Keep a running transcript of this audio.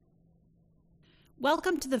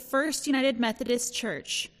Welcome to the First United Methodist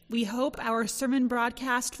Church. We hope our sermon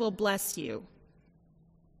broadcast will bless you.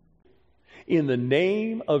 In the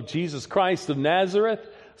name of Jesus Christ of Nazareth,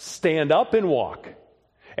 stand up and walk.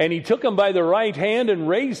 And he took him by the right hand and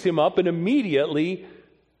raised him up, and immediately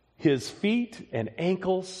his feet and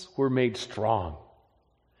ankles were made strong.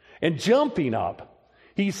 And jumping up,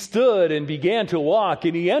 he stood and began to walk,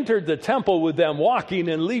 and he entered the temple with them, walking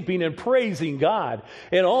and leaping and praising God.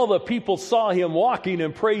 And all the people saw him walking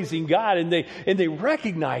and praising God, and they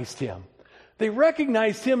recognized him. They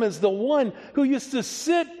recognized him as the one who used to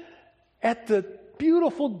sit at the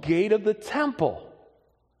beautiful gate of the temple.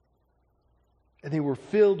 And they were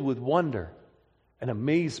filled with wonder and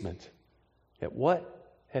amazement at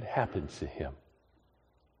what had happened to him.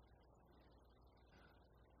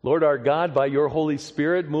 Lord our God, by your Holy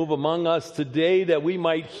Spirit, move among us today that we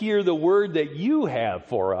might hear the word that you have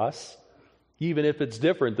for us, even if it's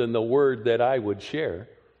different than the word that I would share.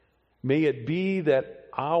 May it be that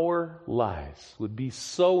our lives would be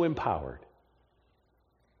so empowered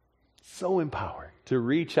to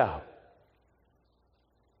reach out,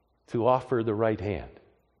 to offer the right hand,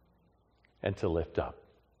 and to lift up.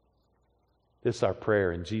 This is our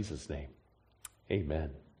prayer in Jesus' name. Amen.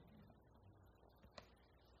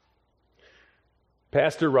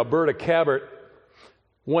 Pastor Roberta Cabot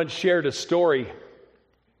once shared a story.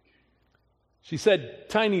 She said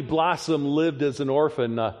Tiny Blossom lived as an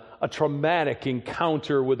orphan. A traumatic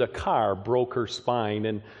encounter with a car broke her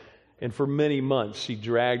spine, and for many months she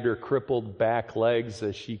dragged her crippled back legs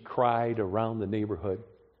as she cried around the neighborhood.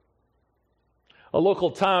 A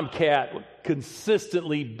local tomcat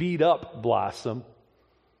consistently beat up Blossom,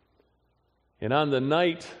 and on the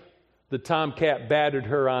night the tomcat battered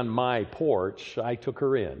her on my porch, I took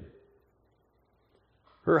her in.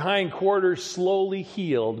 Her hindquarters slowly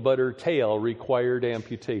healed, but her tail required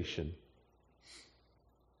amputation.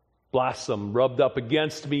 Blossom rubbed up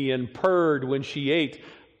against me and purred when she ate,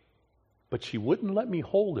 but she wouldn't let me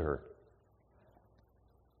hold her.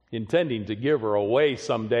 Intending to give her away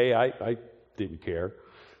someday, I didn't care.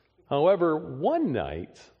 However, one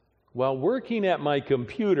night, while working at my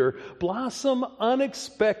computer, Blossom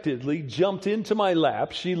unexpectedly jumped into my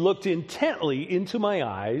lap. She looked intently into my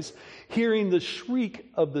eyes, hearing the shriek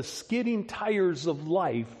of the skidding tires of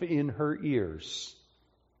life in her ears.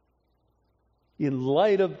 In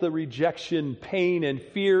light of the rejection, pain, and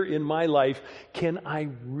fear in my life, can I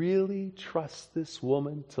really trust this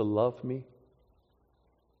woman to love me?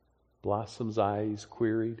 Blossom's eyes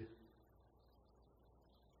queried.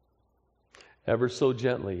 Ever so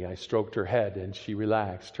gently, I stroked her head, and she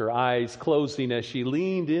relaxed, her eyes closing as she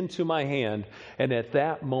leaned into my hand, and at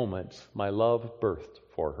that moment, my love birthed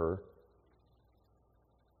for her.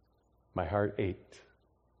 My heart ached,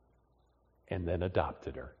 and then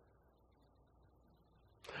adopted her.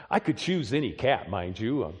 I could choose any cat, mind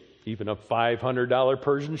you, even a $500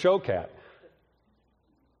 Persian show cat.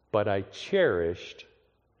 But I cherished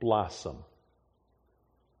Blossom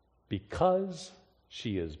because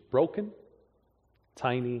she is broken,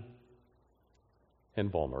 tiny, and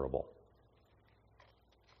vulnerable.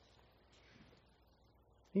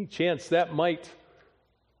 Any chance that might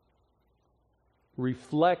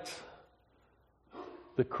reflect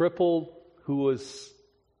the cripple who was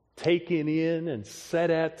taken in and set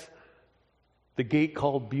at the gate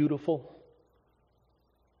called Beautiful?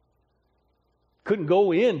 Couldn't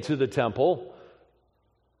go into the temple,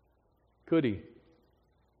 could he?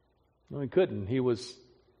 No, he couldn't. He was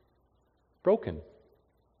broken.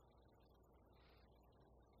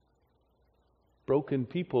 Broken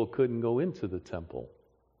people couldn't go into the temple.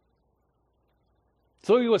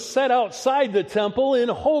 So he was set outside the temple in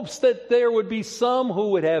hopes that there would be some who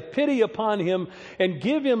would have pity upon him and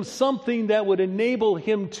give him something that would enable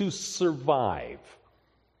him to survive.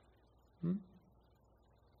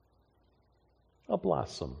 A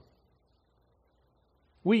blossom.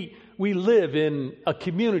 We live in a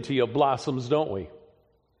community of blossoms, don't we?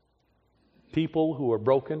 People who are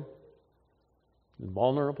broken and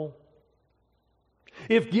vulnerable.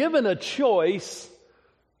 If given a choice,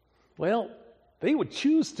 well, they would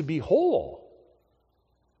choose to be whole.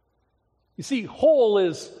 You see, whole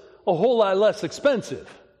is a whole lot less expensive,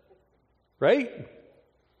 right?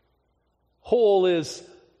 Whole is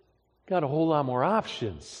got a whole lot more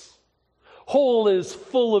options. Whole is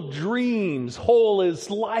full of dreams. Whole is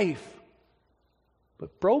life.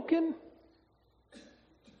 But broken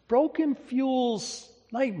fuels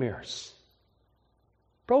nightmares.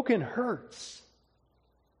 Broken hurts.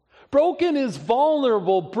 Broken is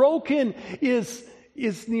vulnerable. Broken is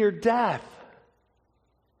near death.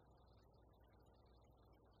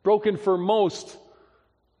 Broken for most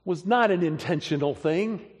was not an intentional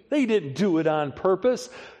thing. They didn't do it on purpose.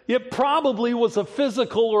 It probably was a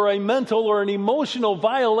physical or a mental or an emotional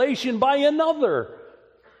violation by another,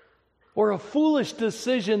 or a foolish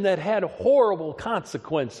decision that had horrible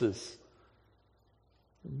consequences.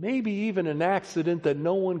 Maybe even an accident that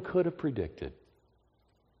no one could have predicted.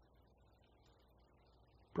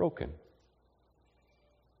 Broken.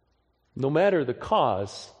 No matter the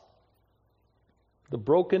cause, the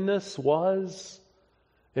brokenness was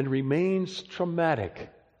and remains traumatic.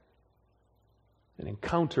 An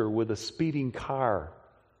encounter with a speeding car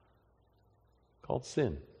called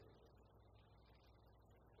sin.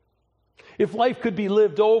 If life could be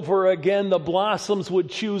lived over again, the Blossoms would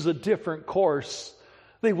choose a different course.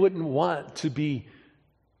 They wouldn't want to be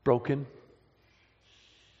broken.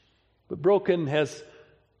 But broken has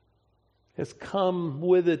come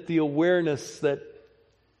with it the awareness that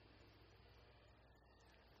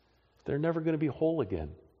they're never going to be whole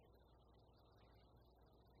again.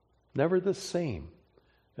 Never the same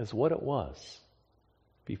as what it was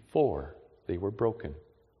before they were broken.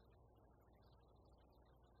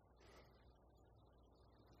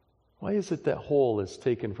 Why is it that whole is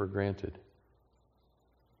taken for granted?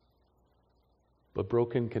 But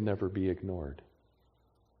broken can never be ignored.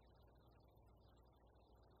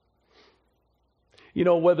 You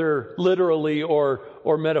know, whether literally or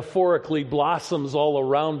metaphorically, blossoms all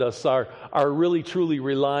around us are really truly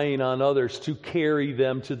relying on others to carry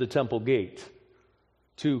them to the temple gate,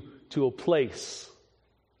 to a place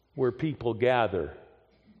where people gather.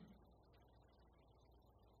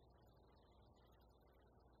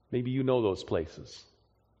 Maybe you know those places.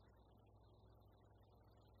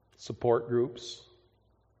 Support groups,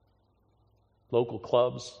 local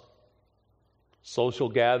clubs, social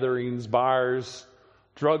gatherings, bars,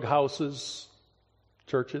 drug houses,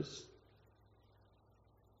 churches.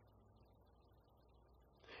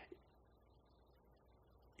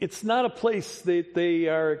 It's not a place that they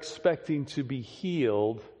are expecting to be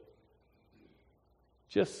healed,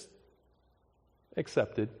 just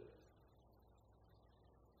accepted.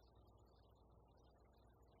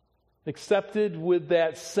 Accepted with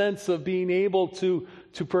that sense of being able to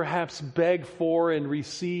perhaps beg for and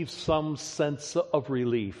receive some sense of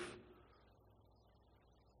relief.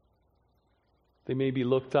 They may be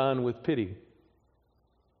looked on with pity.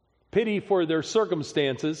 Pity for their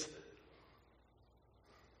circumstances,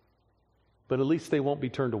 but at least they won't be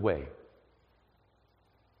turned away.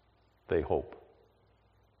 They hope.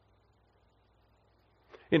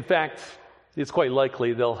 In fact, it's quite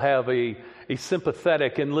likely they'll have a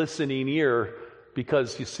sympathetic and listening ear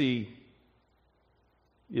because, you see,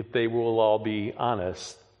 if they will all be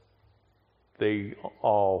honest, they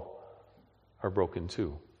all are broken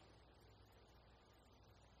too.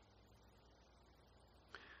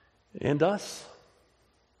 And us?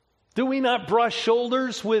 Do we not brush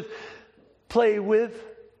shoulders with, play with,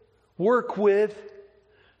 work with,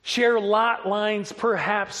 share lot lines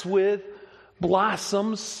perhaps with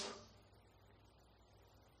blossoms?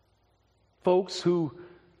 Folks who,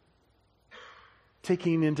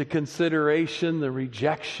 taking into consideration the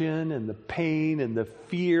rejection and the pain and the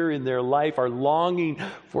fear in their life, are longing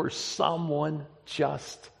for someone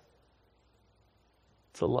just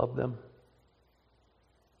to love them.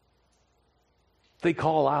 They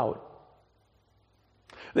call out.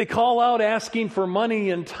 They call out asking for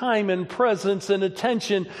money and time and presence and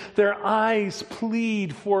attention. Their eyes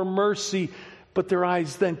plead for mercy, but their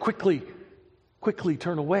eyes then quickly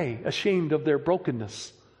turn away, ashamed of their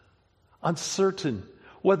brokenness, uncertain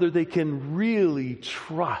whether they can really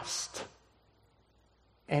trust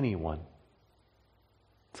anyone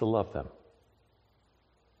to love them.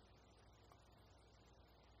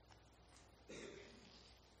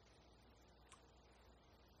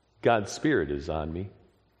 God's Spirit is on me.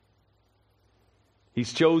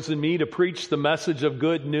 He's chosen me to preach the message of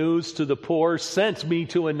good news to the poor, sent me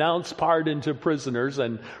to announce pardon to prisoners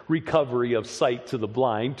and recovery of sight to the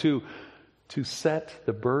blind, to set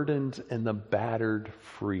the burdened and the battered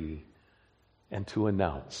free, and to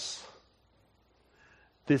announce,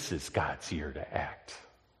 this is God's year to act.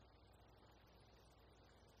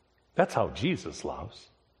 That's how Jesus loves.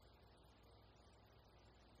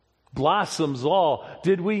 Blossoms all,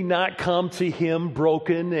 did we not come to Him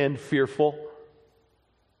broken and fearful?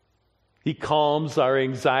 He calms our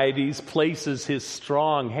anxieties, places His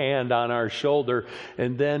strong hand on our shoulder,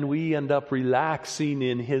 and then we end up relaxing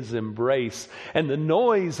in His embrace. And the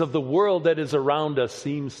noise of the world that is around us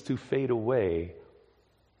seems to fade away.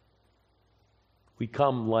 We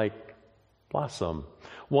come like Blossom,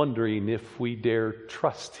 wondering if we dare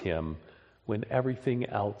trust Him when everything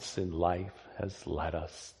else in life has let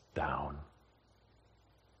us down.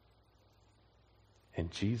 And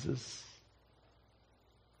Jesus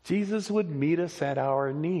would meet us at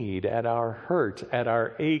our need, at our hurt, at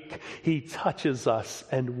our ache. He touches us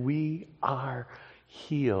and we are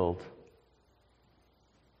healed.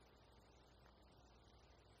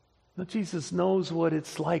 Now, Jesus knows what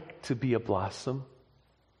it's like to be a blossom.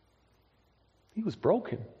 He was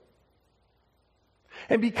broken.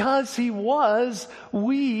 And because he was,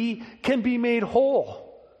 we can be made whole.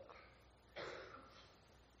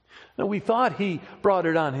 Now, we thought he brought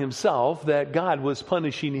it on himself, that God was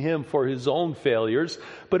punishing him for his own failures,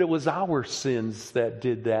 but it was our sins that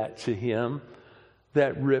did that to him,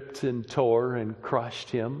 that ripped and tore and crushed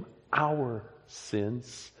him. Our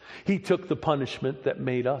sins. He took the punishment that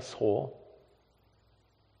made us whole.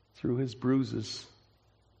 Through his bruises,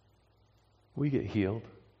 we get healed.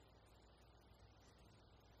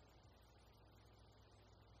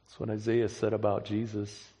 That's what Isaiah said about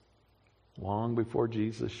Jesus long before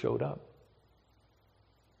Jesus showed up.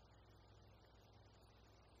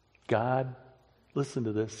 God, listen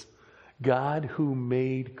to this, God who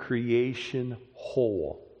made creation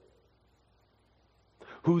whole,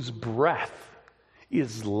 whose breath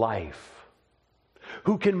is life,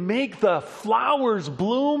 who can make the flowers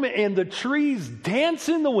bloom and the trees dance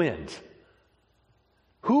in the wind,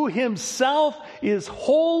 who himself is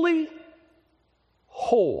wholly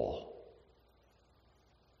whole.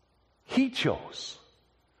 He chose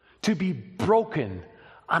to be broken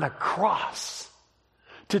on a cross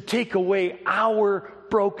to take away our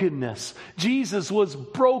brokenness. Jesus was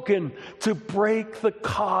broken to break the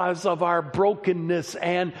cause of our brokenness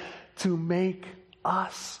and to make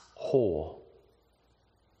us whole.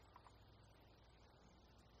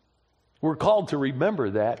 We're called to remember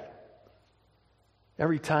that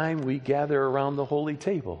every time we gather around the holy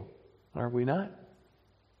table, are we not?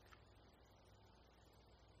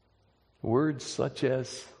 Words such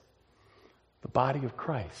as the body of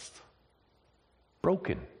Christ,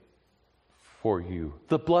 broken for you.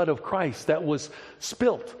 The blood of Christ that was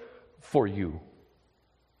spilt for you.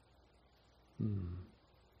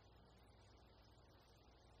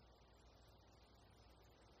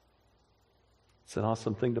 It's an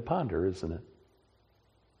awesome thing to ponder, isn't it?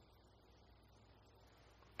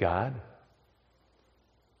 God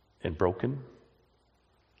and broken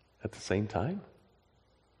at the same time?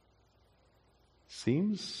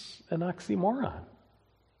 Seems an oxymoron.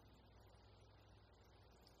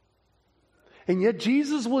 And yet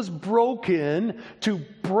Jesus was broken to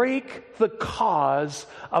break the cause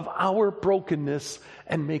of our brokenness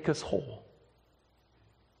and make us whole.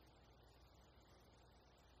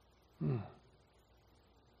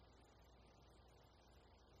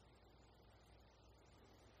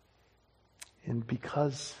 And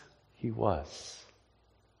because he was,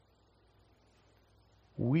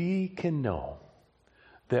 we can know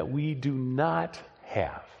that we do not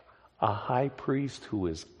have a high priest who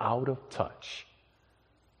is out of touch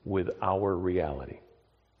with our reality.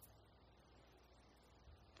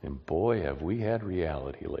 And boy, have we had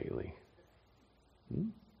reality lately.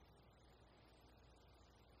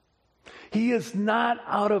 He is not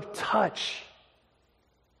out of touch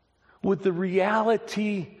with the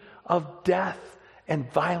reality of death and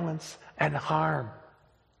violence and harm.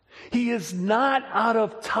 He is not out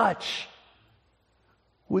of touch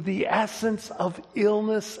with the essence of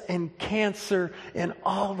illness and cancer and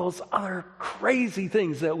all those other crazy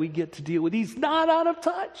things that we get to deal with. He's not out of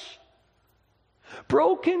touch.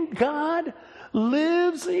 Broken God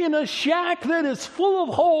lives in a shack that is full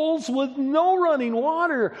of holes with no running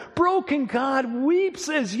water. Broken God weeps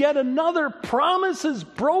as yet another promise is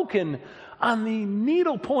broken on the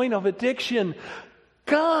needlepoint of addiction.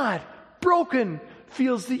 God, broken,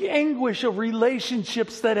 feels the anguish of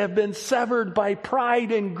relationships that have been severed by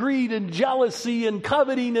pride and greed and jealousy and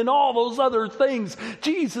coveting and all those other things.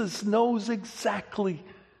 Jesus knows exactly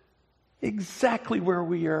where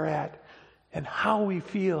we are at and how we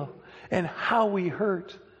feel and how we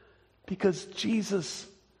hurt, because Jesus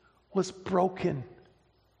was broken.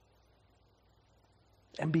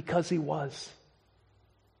 And because he was,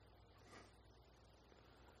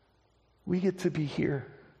 we get to be here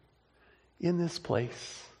in this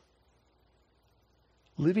place,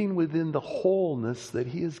 living within the wholeness that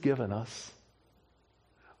he has given us,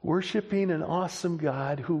 worshiping an awesome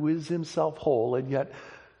God who is himself whole and yet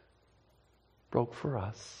broke for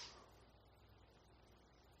us.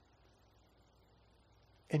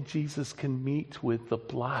 And Jesus can meet with the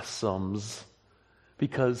blossoms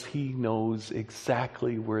because he knows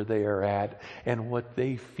exactly where they are at and what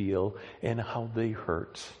they feel and how they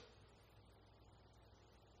hurt.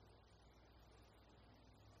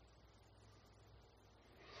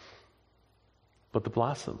 But the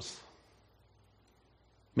blossoms,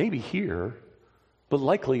 maybe here, but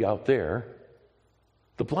likely out there.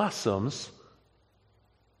 The blossoms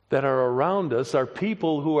that are around us are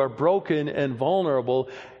people who are broken and vulnerable.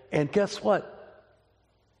 And guess what?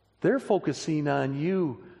 They're focusing on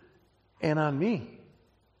you and on me.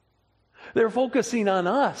 They're focusing on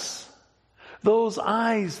us. Those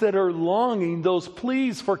eyes that are longing, those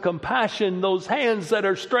pleas for compassion, those hands that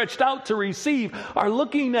are stretched out to receive are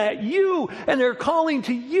looking at you, and they're calling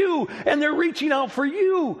to you, and they're reaching out for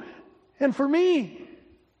you and for me.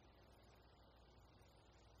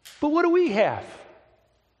 But what do we have?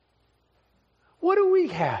 What do we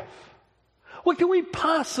have? What can we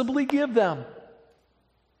possibly give them?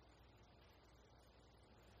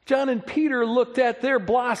 John and Peter looked at their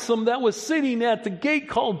blossom that was sitting at the gate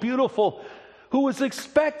called Beautiful, who was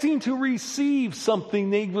expecting to receive something.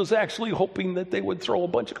 They was actually hoping that they would throw a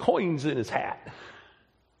bunch of coins in his hat.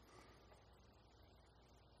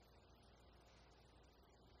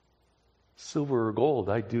 Silver or gold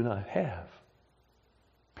I do not have,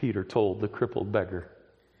 Peter told the crippled beggar.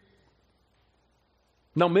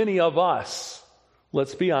 Now, many of us,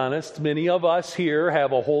 let's be honest, many of us here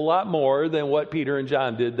have a whole lot more than what Peter and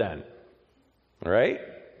John did then. All right?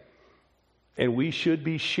 And we should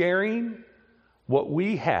be sharing what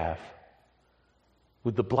we have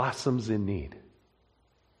with the blossoms in need.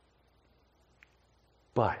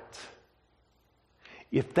 But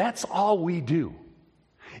if that's all we do,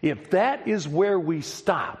 if that is where we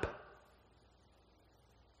stop,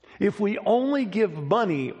 if we only give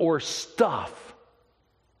money or stuff,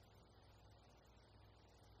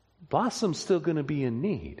 Blossom's still going to be in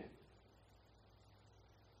need.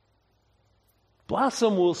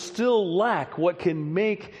 Blossom will still lack what can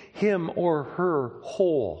make him or her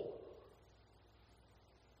whole.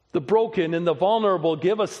 The broken and the vulnerable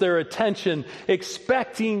give us their attention,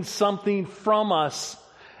 expecting something from us.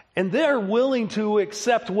 And they're willing to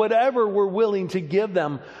accept whatever we're willing to give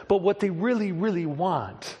them. But what they really, really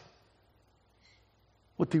want,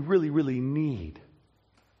 what they really, really need,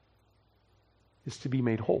 is to be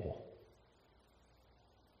made whole.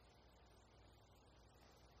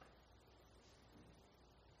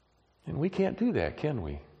 And we can't do that, can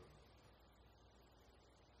we?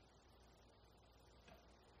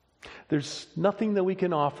 There's nothing that we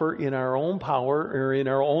can offer in our own power or in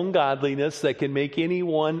our own godliness that can make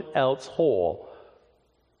anyone else whole.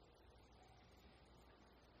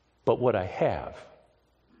 But what I have,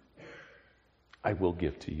 I will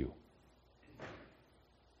give to you.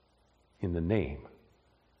 In the name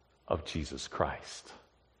of Jesus Christ.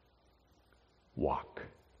 Walk.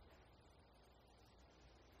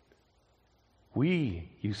 We,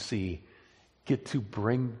 you see, get to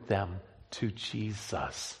bring them to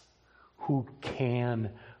Jesus, who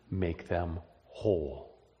can make them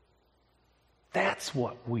whole. That's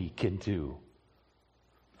what we can do.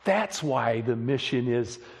 That's why the mission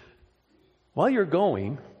is, while you're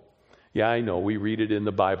going, yeah, I know, we read it in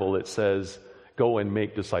the Bible, it says, go and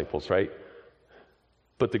make disciples, right?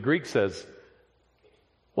 But the Greek says,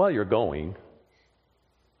 while you're going,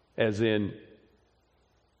 as in,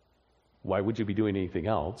 why would you be doing anything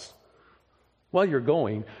else? While you're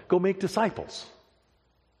going, go make disciples.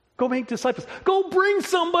 Go make disciples. Go bring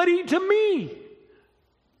somebody to me.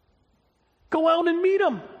 Go out and meet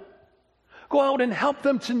them. Go out and help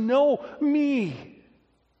them to know me.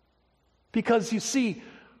 Because you see,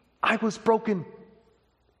 I was broken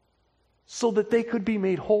so that they could be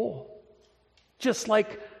made whole. Just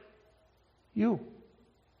like you.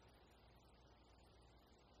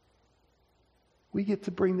 We get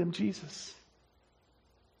to bring them Jesus.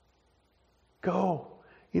 Go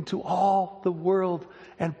into all the world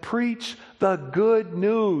and preach the good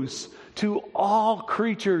news to all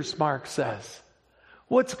creatures, Mark says.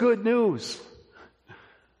 What's good news?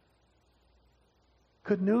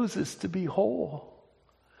 Good news is to be whole.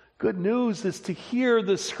 Good news is to hear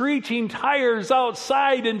the screeching tires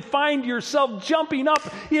outside and find yourself jumping up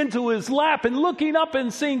into his lap and looking up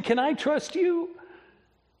and saying, "Can I trust you?"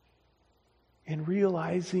 And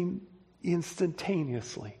realizing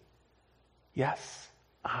instantaneously, yes,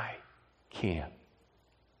 I can.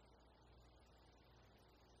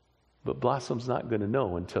 But Blossom's not going to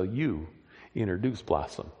know until you introduce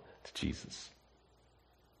Blossom to Jesus.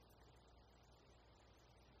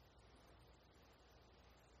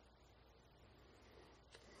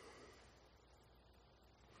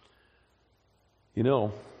 You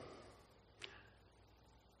know,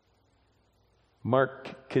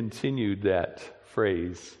 Mark continued that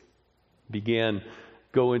phrase, began,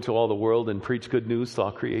 go into all the world and preach good news to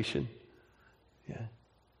all creation. Yeah.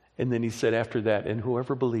 And then he said after that, and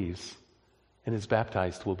whoever believes and is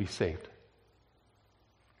baptized will be saved.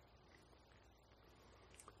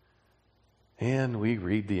 And we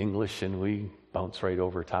read the English and we bounce right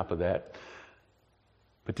over top of that.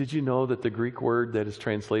 But did you know that the Greek word that is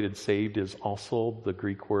translated saved is also the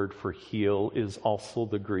Greek word for heal, is also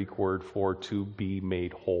the Greek word for to be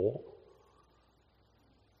made whole?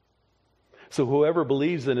 So whoever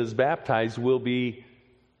believes and is baptized will be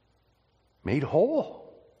made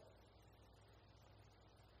whole.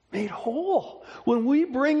 Made whole. When we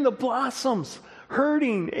bring the blossoms,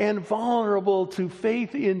 hurting and vulnerable to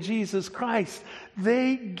faith in Jesus Christ,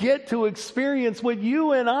 they get to experience what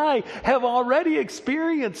you and I have already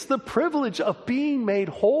experienced, the privilege of being made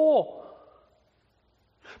whole.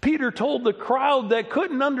 Peter told the crowd that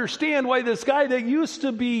couldn't understand why this guy that used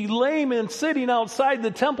to be lame and sitting outside the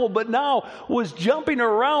temple but now was jumping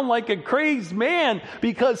around like a crazed man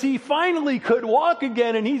because he finally could walk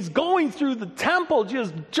again, and he's going through the temple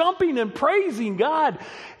just jumping and praising God.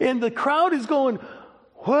 And the crowd is going,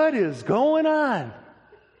 what is going on?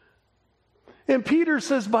 And Peter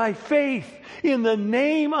says, by faith in the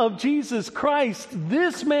name of Jesus Christ,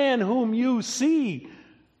 this man whom you see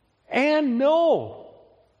and know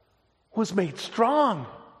was made strong.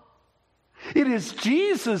 It is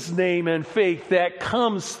Jesus' name and faith that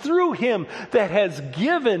comes through him that has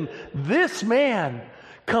given this man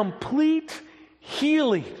complete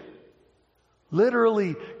healing.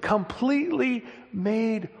 Literally, completely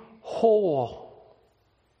made whole.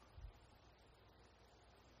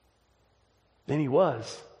 And he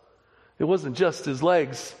was. It wasn't just his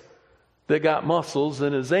legs that got muscles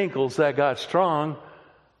and his ankles that got strong.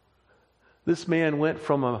 This man went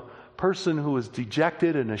from a person who was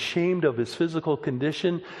dejected and ashamed of his physical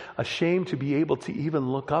condition, ashamed to be able to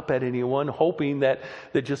even look up at anyone, hoping that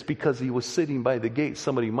just because he was sitting by the gate,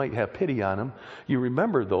 somebody might have pity on him. You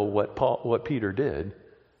remember, though, what Peter did.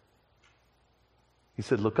 He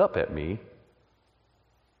said, look up at me.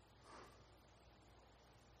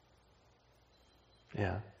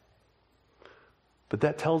 Yeah. But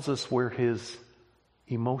that tells us where his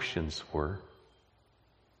emotions were.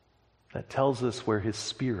 That tells us where his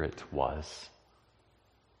spirit was.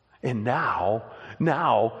 And now,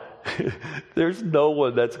 there's no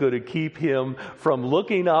one that's going to keep him from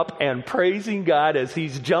looking up and praising God as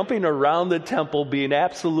he's jumping around the temple being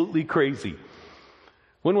absolutely crazy.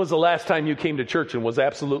 When was the last time you came to church and was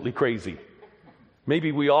absolutely crazy?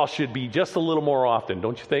 Maybe we all should be just a little more often,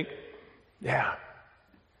 don't you think? Yeah.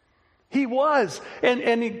 He was.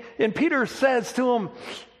 And Peter says to him,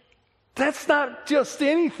 that's not just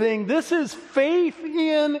anything. This is faith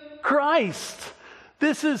in Christ.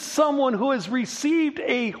 This is someone who has received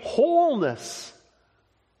a wholeness.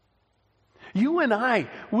 You and I,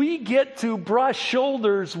 we get to brush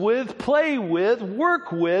shoulders with, play with,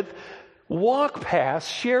 work with, walk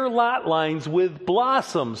past, share lot lines with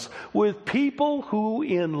blossoms, with people who,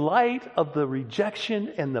 in light of the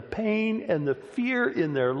rejection and the pain and the fear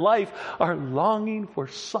in their life, are longing for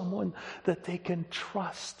someone that they can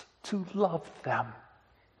trust to love them.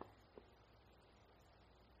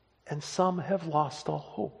 And some have lost all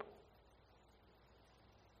hope.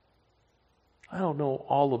 I don't know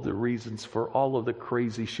all of the reasons for all of the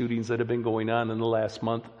crazy shootings that have been going on in the last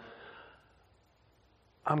month.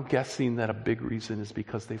 I'm guessing that a big reason is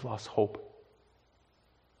because they've lost hope.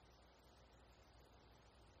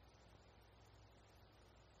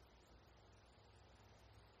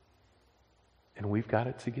 And we've got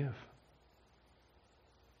it to give.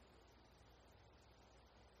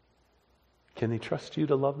 Can they trust you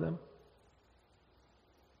to love them?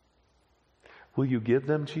 Will you give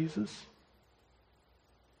them Jesus?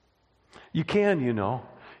 You can, you know.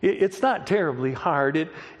 It's not terribly hard.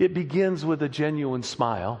 It begins with a genuine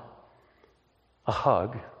smile, a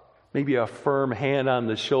hug, maybe a firm hand on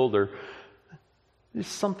the shoulder. There's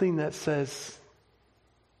something that says,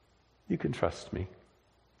 you can trust me.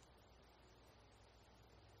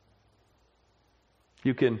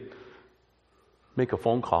 You can make a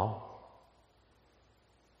phone call.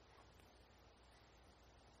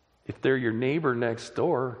 If they're your neighbor next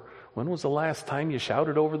door, when was the last time you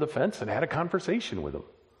shouted over the fence and had a conversation with them?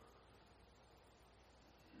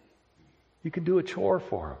 You can do a chore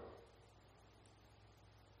for them.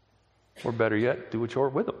 Or better yet, do a chore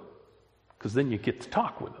with them. Because then you get to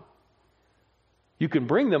talk with them. You can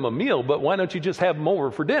bring them a meal, but why don't you just have them over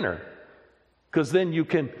for dinner? Because then you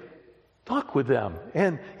can talk with them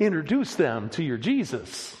and introduce them to your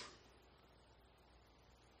Jesus.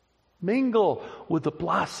 Mingle with the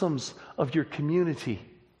blossoms of your community.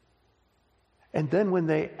 And then when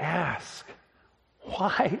they ask,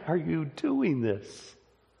 why are you doing this?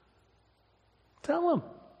 Tell them.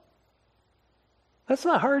 That's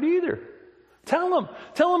not hard either. Tell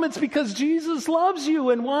them it's because Jesus loves you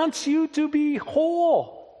and wants you to be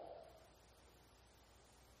whole.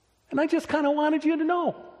 And I just kind of wanted you to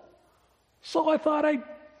know. So I thought I'd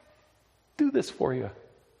do this for you.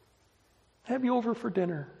 Have you over for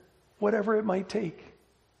dinner, whatever it might take.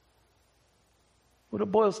 What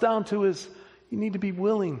it boils down to is you need to be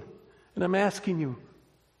willing, and I'm asking you,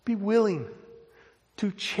 be willing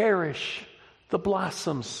to cherish the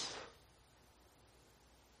blossoms,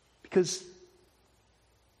 because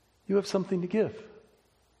you have something to give.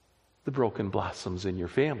 The broken blossoms in your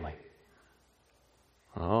family.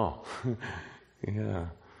 Oh, yeah.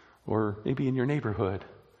 Or maybe in your neighborhood,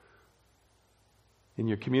 in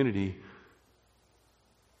your community,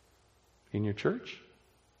 in your church.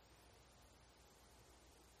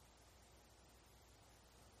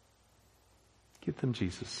 Give them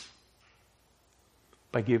Jesus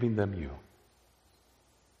by giving them you.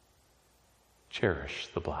 Cherish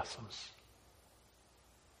the blossoms.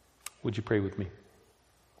 Would you pray with me?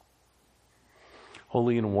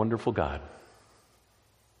 Holy and wonderful God,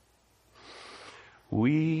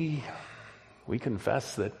 we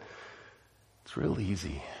confess that it's real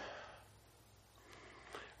easy.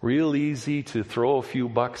 Real easy to throw a few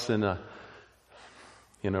bucks in a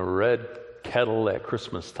red kettle at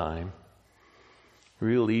Christmas time.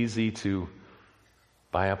 Real easy to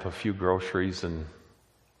buy up a few groceries and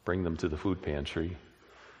bring them to the food pantry.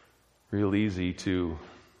 Real easy to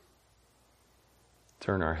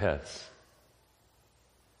turn our heads.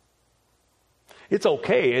 It's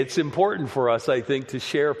okay. It's important for us, I think, to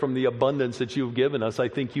share from the abundance that you've given us. I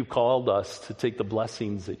think you've called us to take the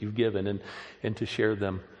blessings that you've given and to share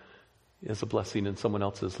them as a blessing in someone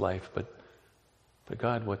else's life. But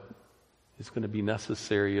God, what is going to be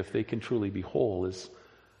necessary if they can truly be whole is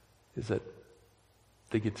that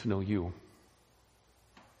they get to know you.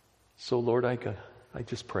 So, Lord, I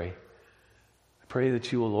just pray. I pray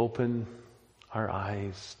that you will open our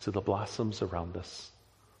eyes to the blossoms around us.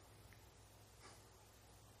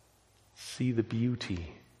 See the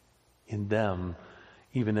beauty in them,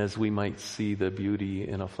 even as we might see the beauty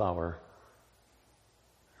in a flower.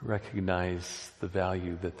 Recognize the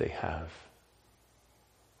value that they have.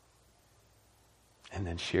 And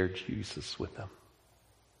then share Jesus with them.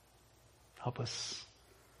 Help us,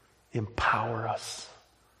 empower us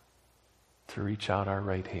to reach out our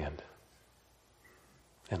right hand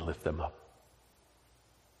and lift them up.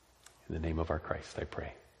 In the name of our Christ, I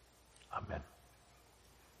pray. Amen.